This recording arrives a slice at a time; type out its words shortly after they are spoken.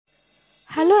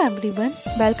Hello everyone,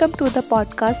 welcome to the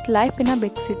podcast Life in a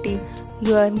Big City,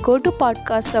 your go-to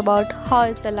podcast about how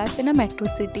is the life in a metro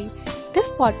city. This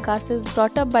podcast is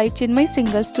brought up by Chinmai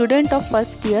Singhal, student of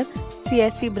first year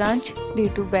CSE branch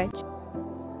D2 batch.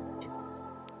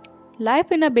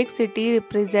 Life in a big city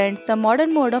represents the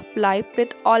modern mode of life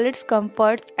with all its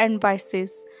comforts and vices.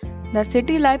 The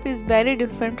city life is very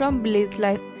different from village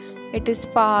life. It is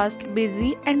fast,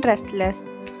 busy and restless.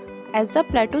 As the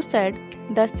Plato said,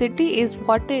 the city is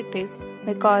what it is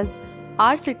because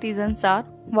our citizens are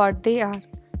what they are.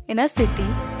 In a city,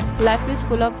 life is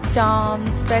full of charms,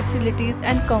 facilities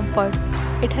and comforts.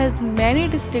 It has many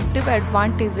distinctive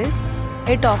advantages.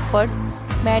 It offers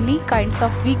many kinds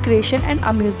of recreation and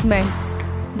amusement.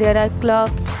 There are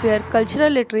clubs where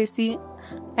cultural literacy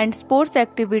and sports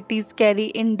activities carry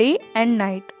in day and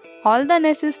night. All the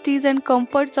necessities and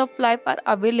comforts of life are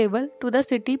available to the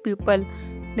city people.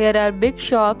 There are big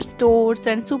shops, stores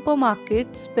and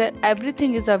supermarkets where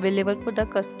everything is available for the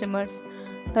customers.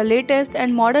 The latest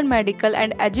and modern medical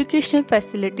and educational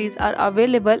facilities are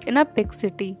available in a big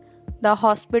city. The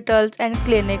hospitals and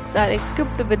clinics are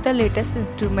equipped with the latest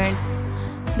instruments.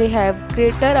 They have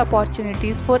greater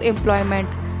opportunities for employment.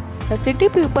 The city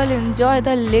people enjoy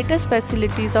the latest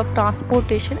facilities of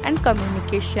transportation and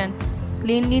communication.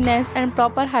 Cleanliness and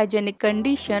proper hygienic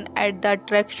condition add the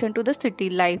attraction to the city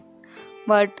life.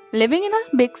 But living in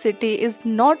a big city is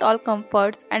not all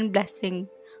comforts and blessing.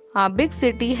 A big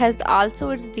city has also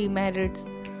its demerits.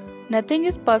 Nothing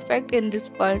is perfect in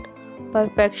this world.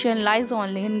 Perfection lies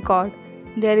only in God.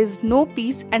 There is no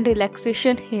peace and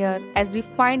relaxation here as we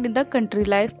find in the country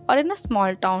life or in a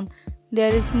small town.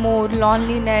 There is more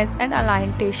loneliness and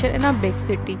alienation in a big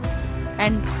city.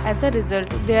 And as a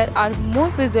result, there are more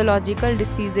physiological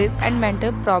diseases and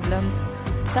mental problems.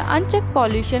 The unchecked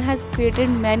pollution has created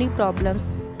many problems.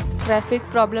 Traffic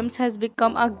problems has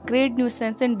become a great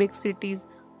nuisance in big cities.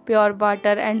 Pure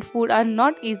water and food are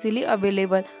not easily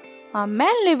available. A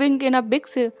man living in a big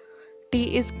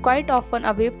city is quite often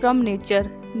away from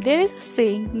nature. There is a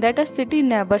saying that a city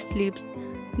never sleeps.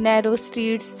 Narrow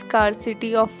streets,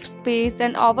 scarcity of space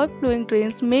and overflowing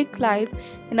trains make life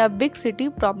in a big city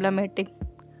problematic.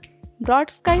 Broad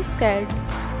sky scared.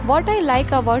 What I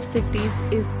like about cities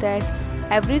is that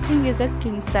everything is a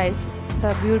king size,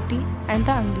 the beauty and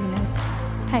the ugliness.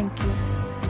 Thank you.